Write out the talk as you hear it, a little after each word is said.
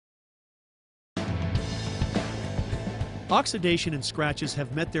Oxidation and scratches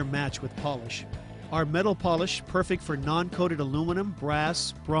have met their match with polish. Our metal polish, perfect for non-coated aluminum,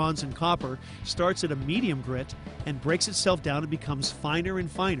 brass, bronze, and copper, starts at a medium grit and breaks itself down and becomes finer and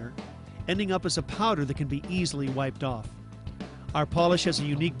finer, ending up as a powder that can be easily wiped off. Our polish has a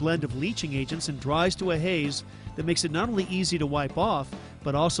unique blend of leaching agents and dries to a haze that makes it not only easy to wipe off,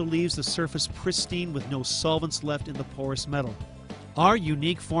 but also leaves the surface pristine with no solvents left in the porous metal. Our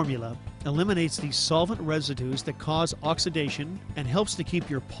unique formula eliminates these solvent residues that cause oxidation and helps to keep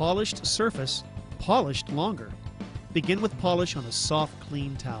your polished surface polished longer. Begin with polish on a soft,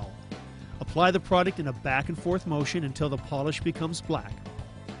 clean towel. Apply the product in a back and forth motion until the polish becomes black.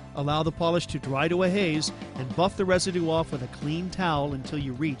 Allow the polish to dry to a haze and buff the residue off with a clean towel until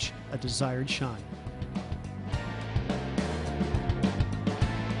you reach a desired shine.